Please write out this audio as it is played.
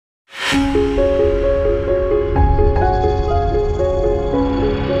Hi,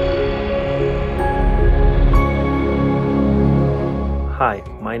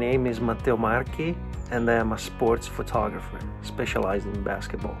 my name is Matteo Marchi and I am a sports photographer specialized in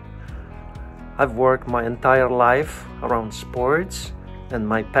basketball. I've worked my entire life around sports and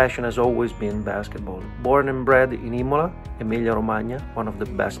my passion has always been basketball. Born and bred in Imola, Emilia-Romagna, one of the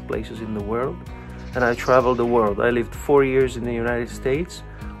best places in the world, and I traveled the world. I lived 4 years in the United States,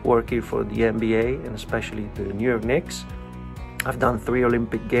 working for the NBA and especially the New York Knicks. I've done 3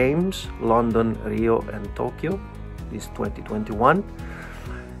 Olympic Games, London, Rio and Tokyo, this 2021.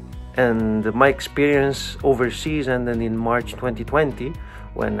 And my experience overseas ended in March 2020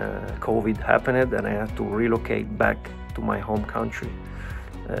 when COVID happened and I had to relocate back to my home country.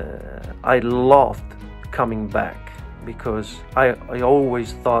 I loved coming back because I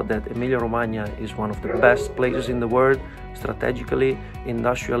always thought that Emilia-Romagna is one of the best places in the world, strategically,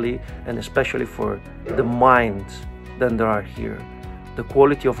 industrially, and especially for the minds that there are here. The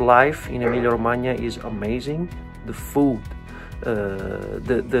quality of life in Emilia-Romagna is amazing. The food,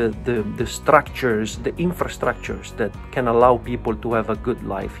 the structures, the infrastructures that can allow people to have a good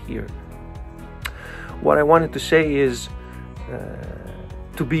life here. What I wanted to say is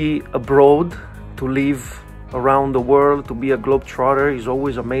to be abroad, to live around the world, to be a globetrotter is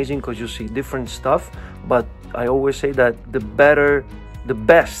always amazing because you see different stuff, but I always say that the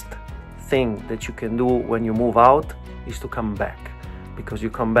best thing that you can do when you move out is to come back, because you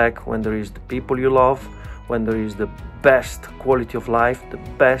come back when there is the people you love, when there is the best quality of life, the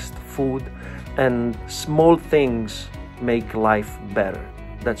best food, and small things make life better.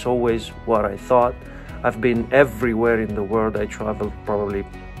 That's always what I thought. I've been everywhere in the world. I traveled probably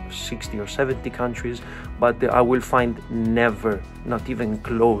 60 or 70 countries, but I will find never, not even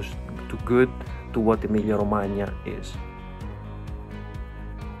close to good to what Emilia-Romagna is.